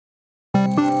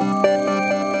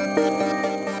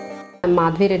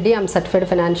Madhavi Reddy. I'm certified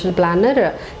financial planner.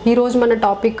 ఈ రోజు మన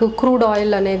టాపిక్ క్రూడ్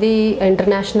ఆయిల్ అనేది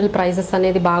ఇంటర్నేషనల్ ప్రైసెస్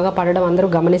అనేది బాగా పడడం అందరూ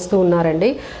గమనిస్తూ ఉన్నారండి.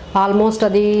 ఆల్మోస్ట్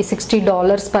అది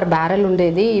 $60 పర్ బ్యారెల్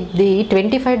ఉండేది, ఇది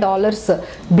 $25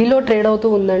 బిలో ట్రేడ్ అవుతూ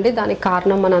ఉందండి. దానికి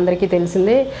కారణం మనందరికీ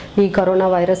తెలిసిందే, ఈ కరోనా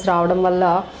వైరస్ రావడం వల్ల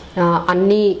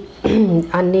అన్ని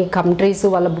కంట్రీస్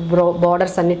వాళ్ళ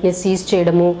బార్డర్స్ అన్నిటిని సీజ్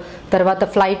చేయడము, తర్వాత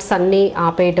ఫ్లైట్స్ అన్నీ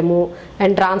ఆపేయటము,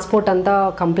 అండ్ ట్రాన్స్పోర్ట్ అంతా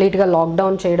కంప్లీట్గా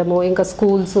లాక్డౌన్ చేయడము, ఇంకా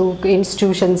స్కూల్స్,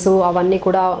 ఇన్స్టిట్యూషన్స్, అవన్నీ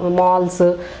కూడా, మాల్స్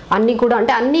అన్నీ కూడా,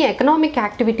 అంటే అన్ని ఎకనామిక్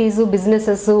యాక్టివిటీస్,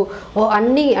 బిజినెసెస్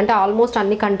అన్నీ, అంటే ఆల్మోస్ట్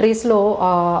అన్ని కంట్రీస్లో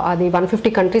అది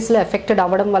 150 కంట్రీస్లో ఎఫెక్టెడ్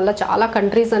అవ్వడం వల్ల చాలా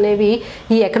కంట్రీస్ అనేవి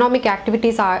ఈ ఎకనామిక్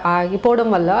యాక్టివిటీస్ ఆగిపోవడం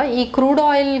వల్ల ఈ క్రూడ్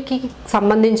ఆయిల్కి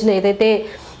సంబంధించిన ఏదైతే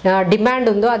డిమాండ్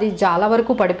ఉందో అది చాలా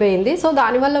వరకు పడిపోయింది. సో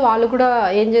దానివల్ల వాళ్ళు కూడా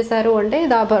ఏం చేశారు అంటే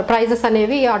ప్రైజెస్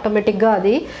అనేవి ఆటోమేటిక్గా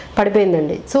అది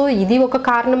పడిపోయిందండి. సో ఇది ఒక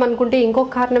కారణం అనుకుంటే,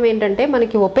 ఇంకొక కారణం ఏంటంటే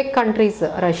మనకి ఒపెక్ కంట్రీస్,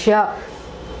 రష్యా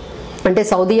అంటే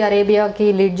సౌదీ అరేబియాకి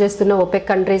లీడ్ చేస్తున్న ఒపెక్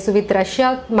కంట్రీస్ విత్ రష్యా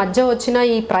మధ్య వచ్చిన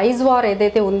ఈ ప్రైస్ వార్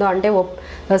ఏదైతే ఉందో, అంటే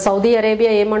సౌదీ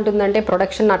అరేబియా ఏమంటుందంటే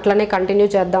ప్రొడక్షన్ అట్లనే కంటిన్యూ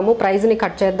చేద్దాము, ప్రైస్ని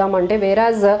కట్ చేద్దాం అంటే,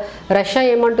 వేరాజ్ రష్యా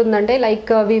ఏమంటుందంటే like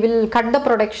we will cut the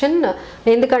production,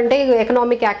 ఎందుకంటే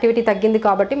ఎకనామిక్ యాక్టివిటీ తగ్గింది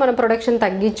కాబట్టి మనం ప్రొడక్షన్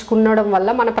తగ్గించుకునడం వల్ల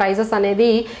మన ప్రైజెస్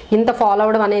అనేది ఇంత ఫాలో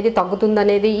అవడం అనేది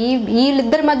తగ్గుతుందనేది,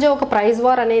 వీళ్ళిద్దరి మధ్య ఒక ప్రైస్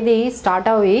వార్ అనేది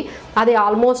స్టార్ట్ అయ్యి అది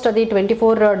ఆల్మోస్ట్ అది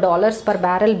 $24 పర్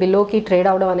బ్యారెల్ బిలోకి ట్రేడ్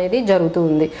అవడం అనేది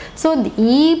జరుగుతుంది. సో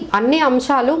ఈ అన్ని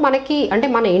అంశాలు మనకి, అంటే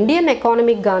మన ఇండియన్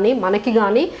ఎకానమీకి కానీ మనకి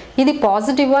కానీ ఇది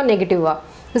పాజిటివా నెగిటివా?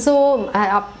 సో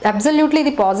అబ్సల్యూట్లీ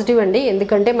ఇది పాజిటివ్ అండి.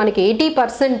 ఎందుకంటే మనకి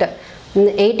 80%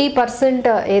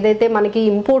 ఏదైతే మనకి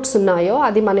ఇంపోర్ట్స్ ఉన్నాయో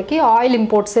అది మనకి ఆయిల్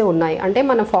ఇంపోర్ట్సే ఉన్నాయి. అంటే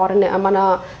మన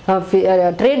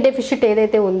ట్రేడ్ డెఫిసిట్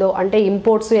ఏదైతే ఉందో, అంటే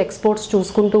ఇంపోర్ట్స్ ఎక్స్పోర్ట్స్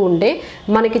చూసుకుంటూ ఉంటే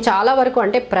మనకి చాలా వరకు,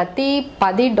 అంటే ప్రతి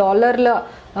 $10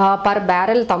 పర్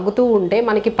బ్యారెల్ తగ్గుతూ ఉంటే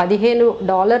మనకి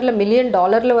 $15 మిలియన్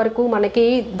వరకు మనకి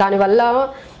దానివల్ల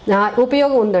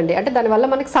ఉపయోగం ఉందండి. అంటే దానివల్ల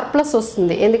మనకి సర్ప్లస్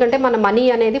వస్తుంది, ఎందుకంటే మన మనీ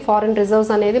అనేది, ఫారిన్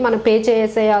రిజర్వ్స్ అనేది మనం పే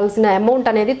చేసేయాల్సిన అమౌంట్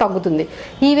అనేది తగ్గుతుంది.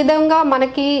 ఈ విధంగా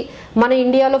మనకి మన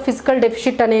ఇండియాలో ఫిజికల్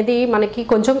డెఫిసిట్ అనేది మనకి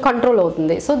కొంచెం కంట్రోల్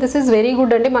అవుతుంది. So this is very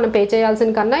good అండి. మనం పే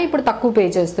చేయాల్సిన కన్నా ఇప్పుడు తక్కువ పే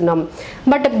చేస్తున్నాం.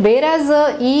 బట్ వేరాజ్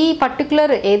ఈ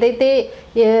పర్టికులర్ ఏదైతే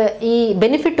ఈ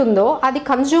బెనిఫిట్ ఉందో అది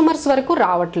కన్జ్యూమర్స్ వరకు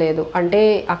రావట్లేదు. అంటే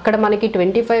అక్కడ మనకి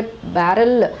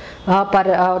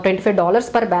 $25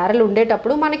 పర్ బ్యారెల్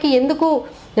ఉండేటప్పుడు మనకి ఎందుకు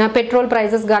పెట్రోల్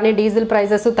ప్రైజెస్ కానీ డీజిల్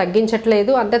ప్రైజెస్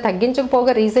తగ్గించట్లేదు? అంతే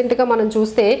తగ్గించకపోగా రీసెంట్గా మనం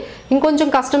చూస్తే ఇంకొంచెం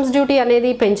కస్టమ్స్ డ్యూటీ అనేది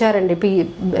పెంచారండి,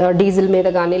 డీజిల్ మీద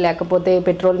కానీ లేకపోతే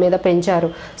పెట్రోల్ మీద పెంచారు.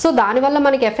 సో దానివల్ల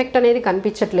మనకి ఎఫెక్ట్ అనేది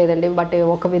కనిపించట్లేదండి. బట్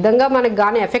ఒక విధంగా మనకు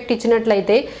కానీ ఎఫెక్ట్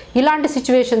ఇచ్చినట్లయితే ఇలాంటి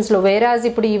సిచ్యువేషన్స్లో, వేరాజ్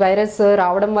ఇప్పుడు ఈ వైరస్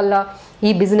రావడం వల్ల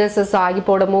ఈ బిజినెసెస్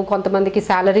ఆగిపోవడము, కొంతమందికి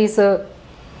శాలరీస్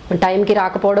టైంకి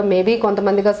రాకపోవడం, మేబీ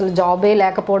కొంతమందికి అసలు జాబే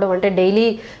లేకపోవడం, అంటే డైలీ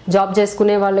జాబ్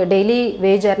చేసుకునే వాళ్ళు, డైలీ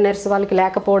వేజ్ ఎర్నర్స్ వాళ్ళకి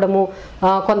లేకపోవడము,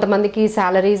 కొంతమందికి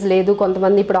శాలరీస్ లేదు,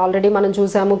 కొంతమంది ఇప్పుడు ఆల్రెడీ మనం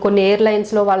చూసాము కొన్ని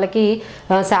ఎయిర్లైన్స్లో వాళ్ళకి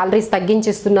శాలరీస్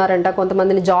తగ్గించిస్తున్నారంట,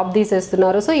 కొంతమందిని జాబ్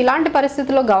తీసేస్తున్నారు. సో ఇలాంటి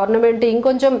పరిస్థితుల్లో గవర్నమెంట్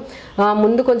ఇంకొంచెం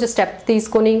ముందు కొంచెం స్టెప్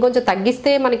తీసుకొని ఇంకొంచెం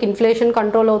తగ్గిస్తే మనకి ఇన్ఫ్లేషన్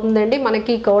కంట్రోల్ అవుతుందండి,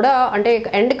 మనకి కూడా అంటే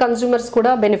ఎండ్ కన్స్యూమర్స్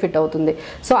కూడా బెనిఫిట్ అవుతుంది.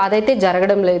 సో అదైతే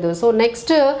జరగడం లేదు. సో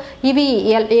నెక్స్ట్ ఇవి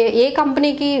ఏ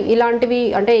కంపెనీకి ఇలాంటివి,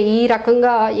 అంటే ఈ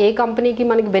రకంగా ఏ కంపెనీకి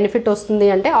మనకి బెనిఫిట్ వస్తుంది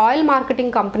అంటే ఆయిల్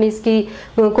మార్కెటింగ్ కంపెనీస్కి,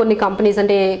 కొన్ని కంపెనీస్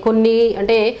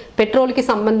అంటే పెట్రోల్కి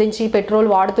సంబంధించి పెట్రోల్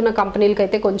వాడుతున్న కంపెనీలకి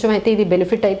అయితే కొంచెం అయితే ఇది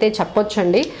బెనిఫిట్ అయితే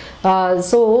చెప్పొచ్చండి.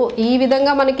 సో ఈ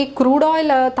విధంగా మనకి క్రూడ్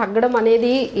ఆయిల్ తగ్గడం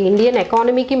అనేది ఇండియన్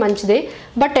ఎకానమీకి మంచిదే.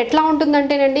 బట్ ఎట్లా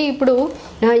ఉంటుందంటేనండి, ఇప్పుడు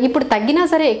తగ్గినా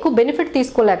సరే ఎక్కువ బెనిఫిట్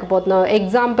తీసుకోలేకపోతున్నాం.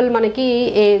 ఎగ్జాంపుల్ మనకి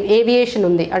ఏవియేషన్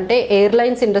ఉంది, అంటే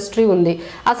ఎయిర్లైన్స్ ఇండస్ట్రీ ఉంది,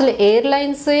 అసలు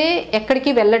ఎయిర్లైన్సే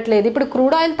ఎక్కడికి వెళ్ళట్లేదు. ఇప్పుడు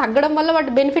క్రూడ్ ఆయిల్ తగ్గడం వల్ల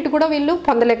వాటి బెనిఫిట్ కూడా వీళ్ళు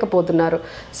పొందలేకపోతున్నారు.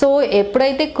 సో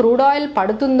ఎప్పుడైతే క్రూడ్ ఆయిల్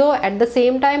పడుతుందో at the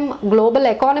same time global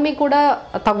economy కూడా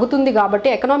తగ్గుతుంది కాబట్టి,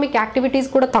 ఎకనామిక్ యాక్టివిటీస్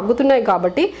కూడా తగ్గుతున్నాయి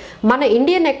కాబట్టి మన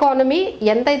ఇండియన్ ఎకానమీ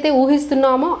ఎంతైతే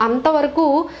ఊహిస్తున్నామో అంతవరకు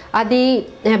అది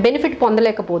బెనిఫిట్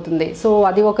పొందలేకపోతుంది. సో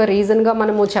అది ఒక రీజన్గా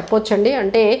మనము చెప్పొచ్చండి.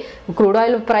 అంటే క్రూడ్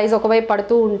ఆయిల్ ప్రైస్ ఒకవైపు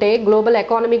పడుతూ ఉంటే గ్లోబల్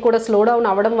ఎకానమీ కూడా స్లో డౌన్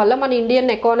అవ్వడం వల్ల మన ఇండియన్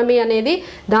ఎకానమీ అనేది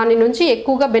దాని నుంచి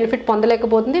ఎక్కువగా బెనిఫిట్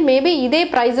పొందలేకపోతుంది. మేబీ ఇదే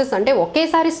ప్రైజెస్, అంటే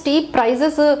ఒకేసారి స్టీప్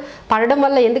ప్రైజెస్ పడడం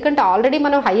వల్ల, ఎందుకంటే ఆల్రెడీ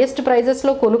మనం హైయెస్ట్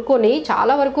ప్రైజెస్లో కొనుక్కొని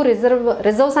చాలా వరకు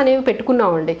రిజర్వ్స్ అనేవి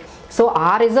పెట్టుకున్నామండి. సో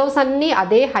ఆ రిజర్వ్స్ అన్నీ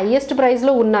అదే హైయెస్ట్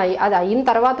ప్రైస్లో ఉన్నాయి. అది అయిన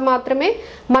తర్వాత మాత్రమే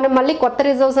మనం మళ్ళీ కొత్త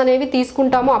రిజర్వ్స్ అనేవి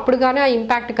తీసుకుంటాము, అప్పుడు కానీ ఆ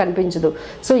ఇంపాక్ట్ కనిపించదు.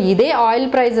 సో ఇదే ఆయిల్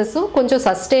ప్రైజెస్ కొంచెం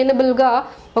సస్టైనబుల్గా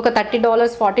ఒక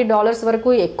 $30, $40 వరకు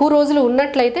ఎక్కువ రోజులు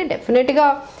ఉన్నట్లయితే డెఫినెట్గా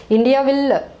India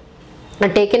will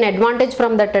taken advantage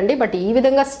from that అండి. బట్ ఈ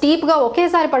విధంగా స్టీప్గా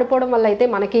ఒకేసారి పడిపోవడం వల్ల అయితే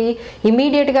మనకి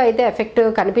ఇమీడియట్గా అయితే ఎఫెక్ట్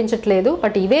కనిపించట్లేదు.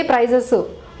 బట్ ఇవే prices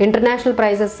international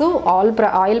prices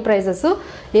oil prices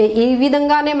ఈ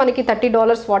విధంగానే మనకి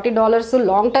 $30 $40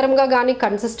 లాంగ్ టర్మ్గా కానీ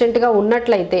కన్సిస్టెంట్గా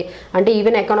ఉన్నట్లయితే, అంటే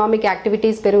ఈవెన్ ఎకనామిక్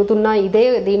యాక్టివిటీస్ పెరుగుతున్నా ఇదే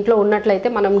దీంట్లో ఉన్నట్లయితే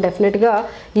మనం డెఫినెట్గా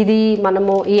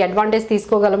మనము ఈ అడ్వాంటేజ్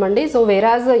తీసుకోగలమండి. సో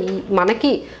వేరాజ్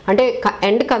మనకి అంటే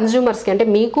ఎండ్ కన్జ్యూమర్స్కి అంటే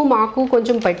మీకు మాకు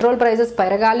కొంచెం పెట్రోల్ ప్రైజెస్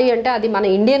పెరగాలి అంటే అది మన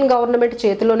ఇండియన్ గవర్నమెంట్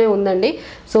చేతిలోనే ఉందండి.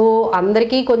 సో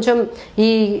అందరికీ కొంచెం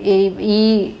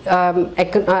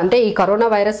అంటే ఈ కరోనా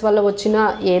వైరస్ వల్ల వచ్చిన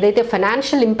ఏదైతే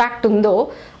ఫైనాన్షియల్ ఇంపాక్ట్ ఉందో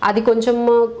అది కొంచెం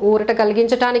ఊరట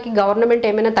కలిగించడానికి గవర్నమెంట్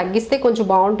ఏమైనా తగ్గిస్తే కొంచెం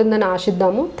బాగుంటుందని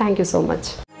ఆశిద్దాము. Thank you so much.